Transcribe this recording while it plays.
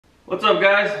What's up,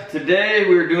 guys? Today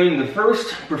we're doing the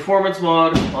first performance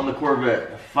mod on the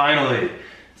Corvette. Finally.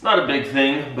 It's not a big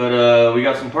thing, but we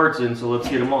got some parts in, so let's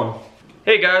get them on.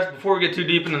 Hey guys, before we get too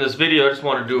deep into this video, I just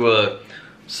wanted to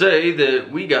say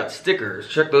that we got stickers.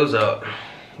 Check those out.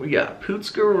 We got Poot's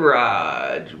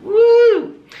Garage.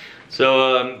 Woo!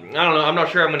 So, I don't know, I'm not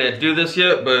sure I'm gonna do this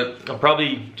yet, but I'm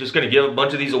probably just gonna give a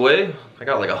bunch of these away. I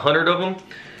got like 100 of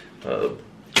them.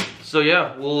 So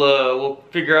yeah, we'll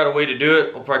figure out a way to do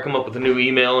it. I'll probably come up with a new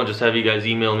email and just have you guys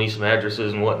email me some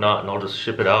addresses and whatnot, and I'll just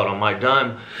ship it out on my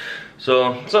dime.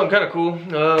 So, something kind of cool.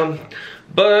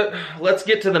 But let's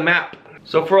get to the map.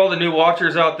 So for all the new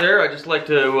watchers out there, I'd just like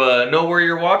to know where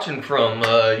you're watching from.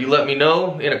 You let me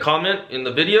know in a comment in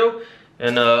the video,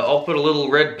 and I'll put a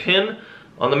little red pin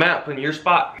on the map in your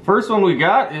spot. First one we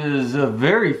got is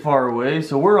very far away,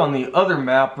 so we're on the other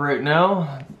map right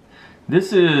now.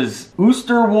 This is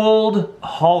Oosterwolde,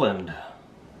 Holland.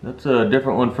 That's a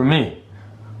different one for me.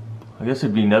 I guess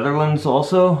it'd be Netherlands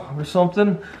also, or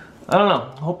something. I don't know.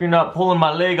 Hope you're not pulling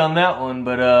my leg on that one,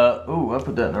 but ooh, I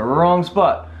put that in the wrong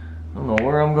spot. I don't know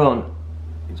where I'm going.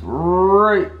 It's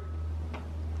right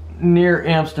near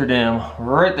Amsterdam,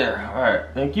 right there. All right,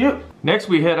 thank you. Next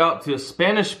we head out to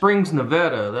Spanish Springs,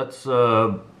 Nevada. That's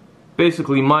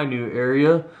basically my new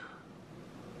area.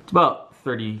 It's about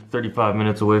 35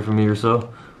 minutes away from me or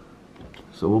so.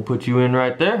 So we'll put you in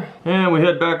right there. And we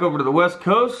head back over to the West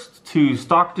Coast to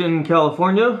Stockton,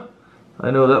 California.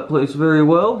 I know that place very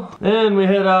well. And we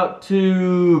head out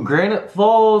to Granite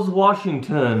Falls,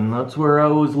 Washington. That's where I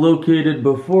was located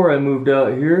before I moved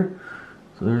out here.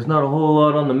 So there's not a whole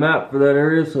lot on the map for that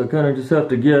area, so I kind of just have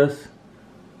to guess.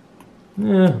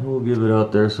 Yeah, we'll give it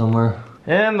out there somewhere.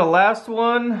 And the last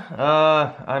one,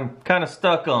 I'm kind of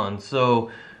stuck on.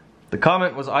 So the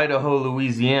comment was Idaho,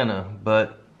 Louisiana,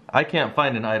 but I can't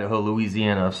find an Idaho,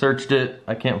 Louisiana. I've searched it,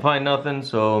 I can't find nothing,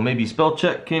 so maybe spell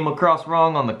check came across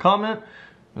wrong on the comment.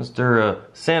 Mr.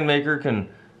 Sandmaker can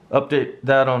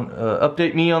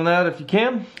update me on that if you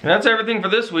can. And that's everything for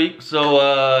this week.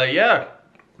 So yeah,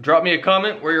 drop me a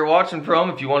comment where you're watching from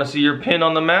if you want to see your pin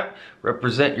on the map.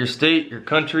 Represent your state, your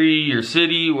country, your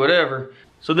city, whatever.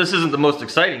 So this isn't the most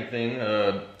exciting thing.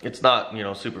 It's not, you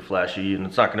know, super flashy, and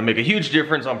it's not gonna make a huge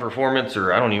difference on performance,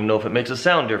 or I don't even know if it makes a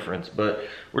sound difference, but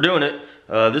we're doing it.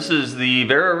 This is the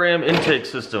Vararam Intake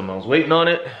system. I was waiting on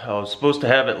it. I was supposed to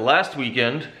have it last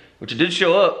weekend, which it did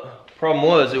show up. Problem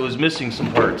was, it was missing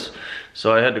some parts.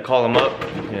 So I had to call them up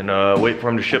and wait for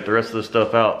them to ship the rest of the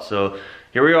stuff out. So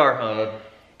here we are,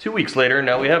 2 weeks later,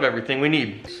 now we have everything we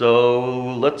need.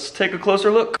 So let's take a closer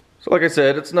look. So like I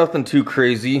said, it's nothing too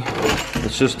crazy.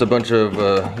 It's just a bunch of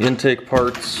intake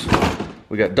parts.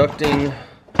 We got ducting.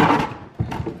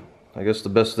 I guess the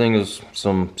best thing is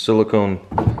some silicone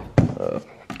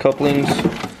couplings,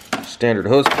 standard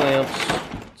hose clamps,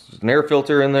 there's an air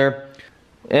filter in there.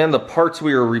 And the parts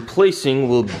we are replacing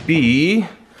will be...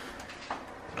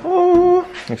 Oh,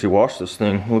 actually washed this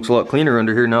thing. It looks a lot cleaner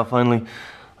under here now finally.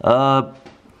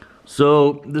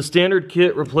 So the standard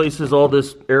kit replaces all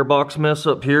this airbox mess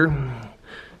up here,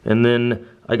 and then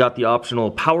I got the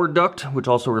optional power duct, which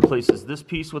also replaces this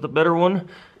piece with a better one.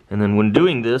 And then when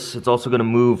doing this, it's also going to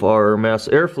move our mass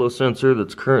airflow sensor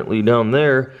that's currently down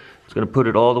there. It's going to put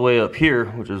it all the way up here,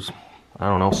 which is, I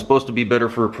don't know, supposed to be better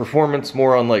for performance,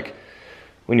 more on like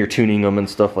when you're tuning them and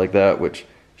stuff like that, which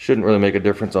shouldn't really make a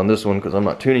difference on this one because I'm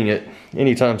not tuning it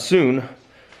anytime soon.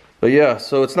 But yeah,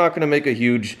 so it's not going to make a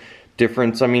huge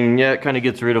difference. I mean, yeah, it kind of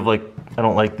gets rid of, like, I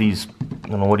don't like these, I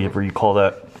don't know, whatever you call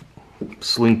that,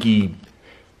 slinky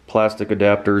plastic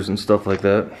adapters and stuff like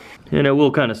that. And it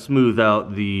will kind of smooth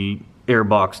out the air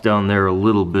box down there a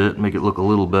little bit, make it look a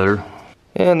little better.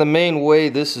 And the main way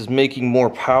this is making more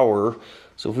power,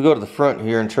 so if we go to the front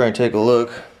here and try and take a look,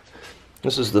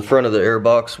 this is the front of the air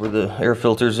box where the air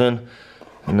filter's in.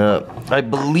 And I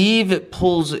believe it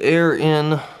pulls air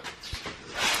in.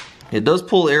 It does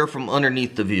pull air from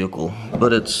underneath the vehicle,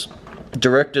 but it's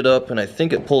directed up, and I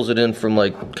think it pulls it in from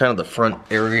like kind of the front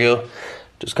area,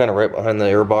 just kind of right behind the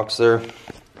airbox there.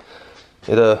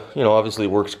 It you know, obviously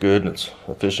works good and it's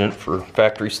efficient for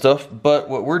factory stuff, but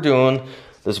what we're doing,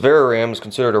 this Vararam is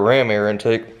considered a ram air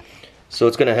intake, so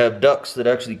it's going to have ducts that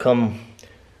actually come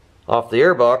off the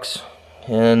airbox,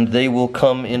 and they will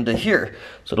come into here.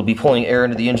 So it'll be pulling air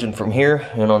into the engine from here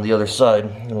and on the other side.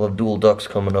 It'll have dual ducts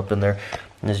coming up in there.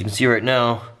 And as you can see right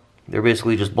now, they're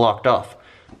basically just blocked off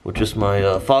with just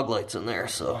my fog lights in there.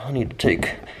 So I need to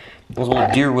take those little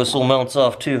deer whistle mounts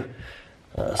off too.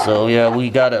 So yeah,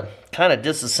 we gotta kind of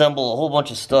disassemble a whole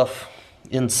bunch of stuff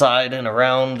inside and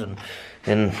around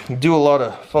and do a lot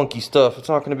of funky stuff. It's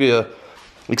not gonna be a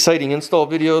exciting install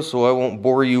video, so I won't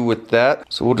bore you with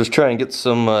that. So we'll just try and get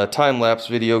some time-lapse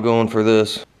video going for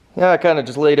this. Yeah, I kind of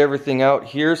just laid everything out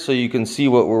here so you can see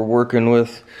what we're working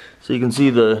with. So you can see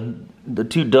the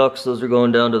two ducts, those are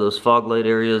going down to those fog light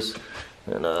areas.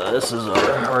 And this is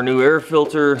our new air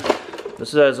filter.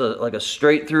 This has like a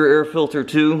straight through air filter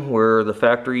too, where the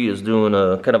factory is doing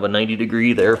a kind of a 90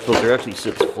 degree. The air filter actually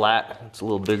sits flat. It's a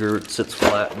little bigger, it sits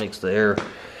flat, makes the air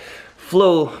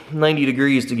flow 90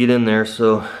 degrees to get in there,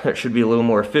 so that should be a little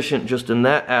more efficient just in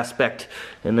that aspect.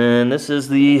 And then this is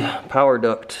the power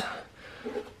duct.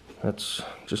 That's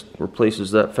just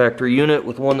replaces that factory unit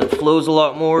with one that flows a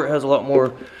lot more. It has a lot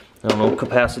more, I don't know,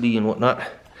 capacity and whatnot.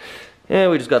 And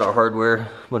we just got our hardware, a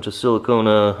bunch of silicone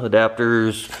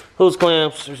adapters, hose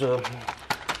clamps. There's a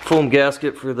foam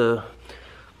gasket for the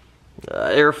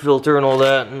air filter and all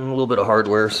that, and a little bit of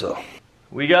hardware. So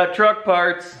we got truck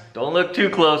parts. Don't look too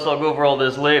close, I'll go over all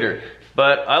this later.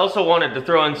 But I also wanted to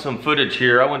throw in some footage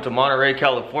here. I went to Monterey,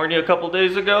 California a couple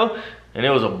days ago, and it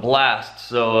was a blast.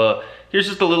 So here's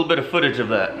just a little bit of footage of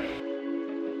that.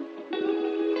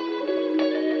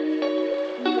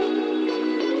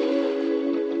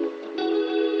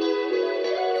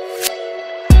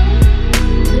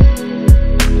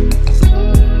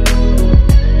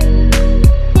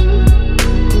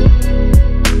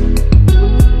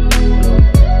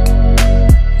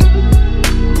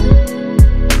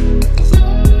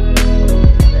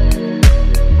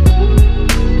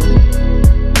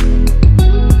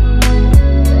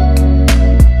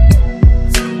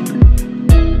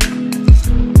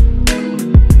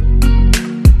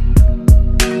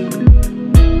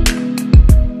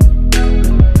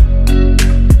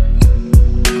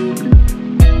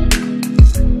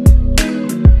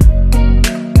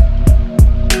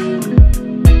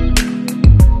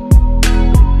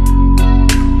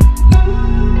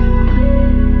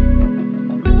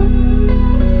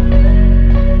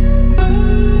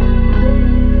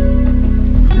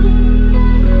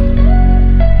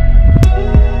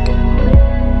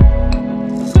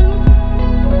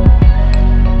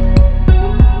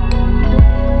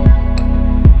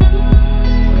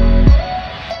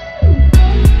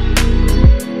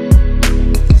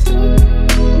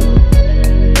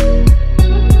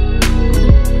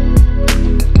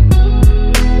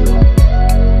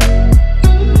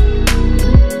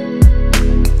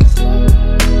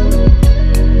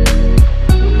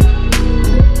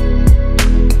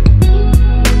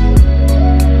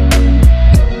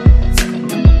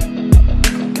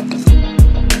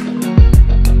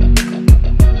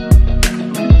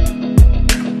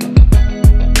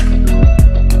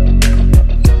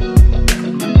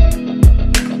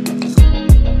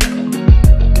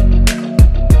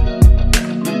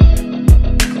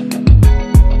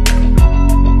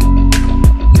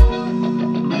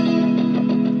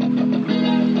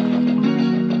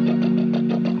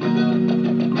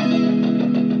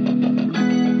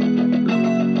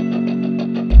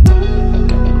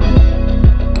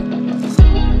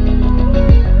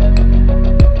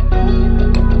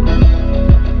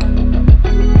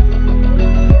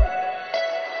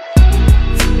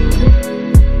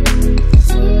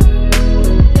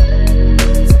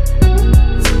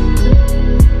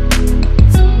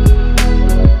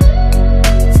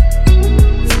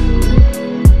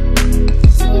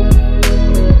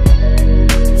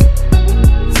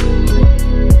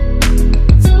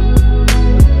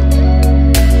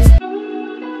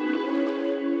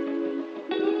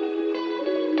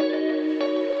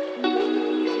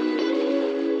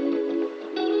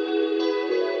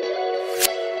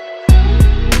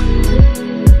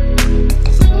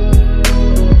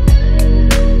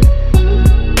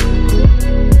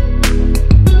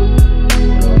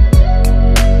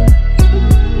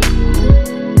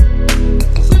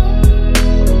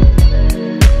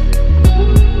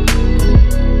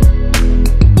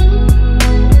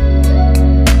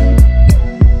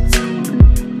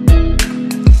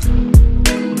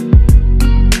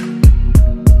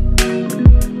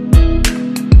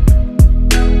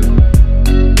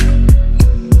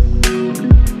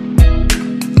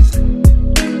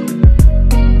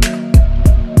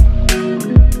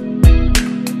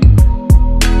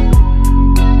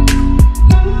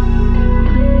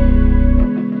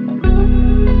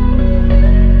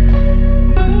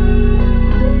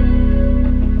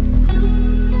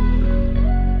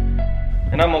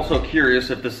 And I'm also curious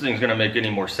if this thing's gonna make any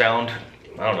more sound.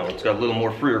 I don't know, it's got a little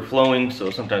more freer flowing, so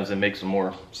sometimes it makes some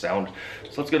more sound.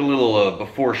 So let's get a little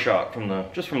before shot from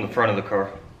just from the front of the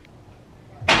car.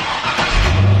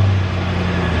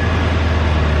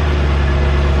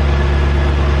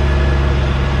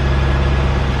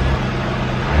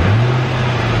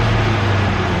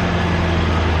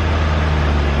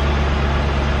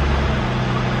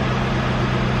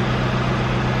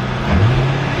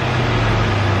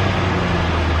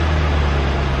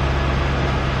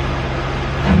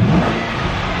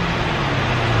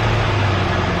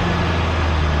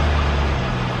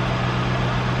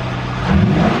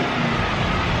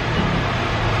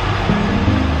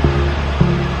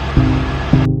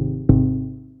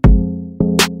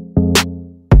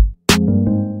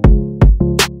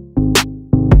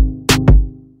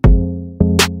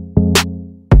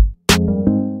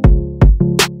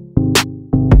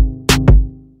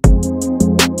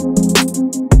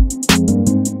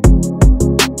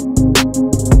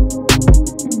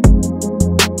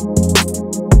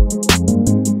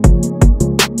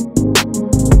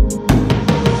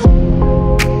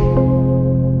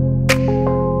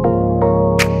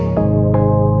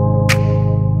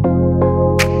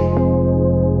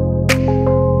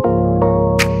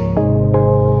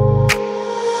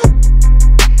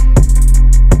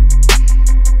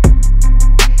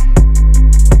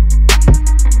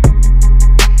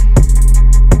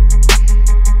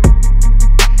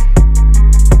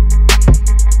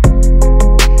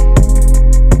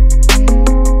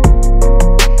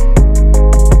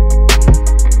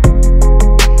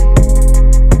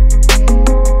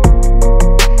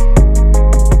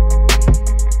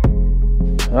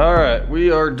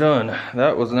 done.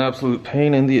 That was an absolute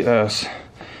pain in the ass.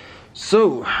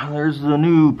 So, there's the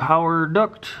new power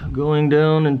duct going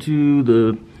down into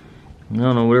the, I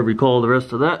don't know, whatever you call the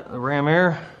rest of that, the ram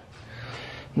air.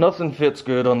 Nothing fits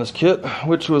good on this kit,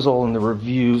 which was all in the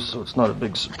reviews, so it's not a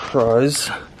big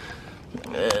surprise.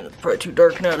 And it's probably too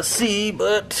dark now to see,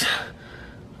 but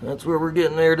that's where we're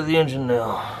getting there to the engine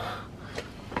now.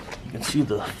 You can see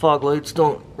the fog lights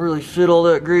don't really fit all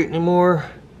that great anymore,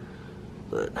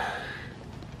 but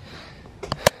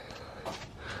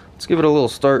let's give it a little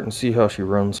start and see how she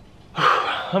runs.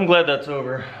 I'm glad that's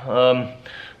over.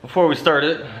 Before we start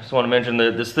it, I just want to mention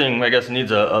that this thing, I guess,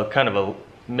 needs a kind of a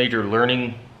major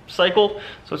learning cycle.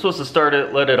 So it's supposed to start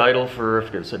it, let it idle for, I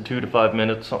forget, it said 2 to 5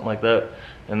 minutes, something like that.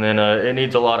 And then it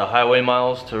needs a lot of highway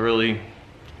miles to really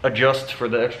adjust for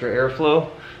the extra airflow.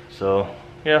 So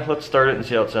yeah, let's start it and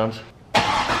see how it sounds.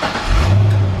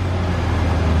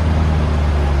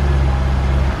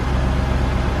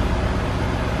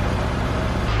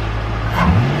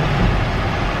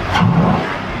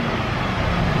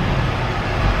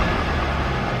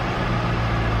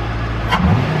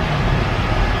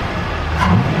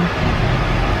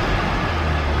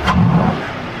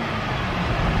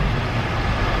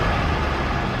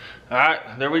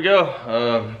 Alright, there we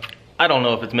go. I don't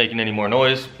know if it's making any more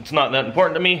noise. It's not that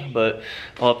important to me, but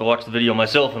I'll have to watch the video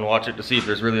myself and watch it to see if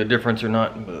there's really a difference or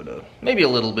not. But maybe a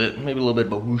little bit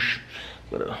of a whoosh.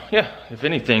 But yeah, if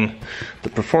anything, the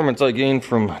performance I gained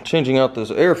from changing out this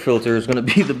air filter is going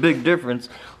to be the big difference.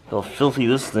 How filthy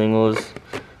this thing was.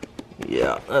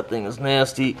 Yeah, that thing is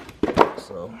nasty.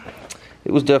 So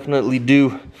it was definitely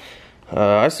due.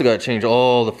 I still got to change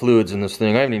all the fluids in this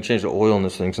thing. I haven't even changed the oil in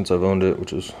this thing since I've owned it,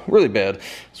 which is really bad.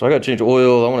 So I got to change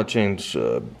oil. I want to change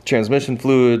transmission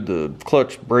fluid, the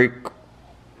clutch, brake,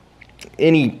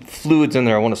 any fluids in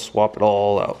there. I want to swap it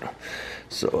all out.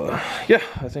 So yeah,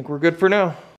 I think we're good for now.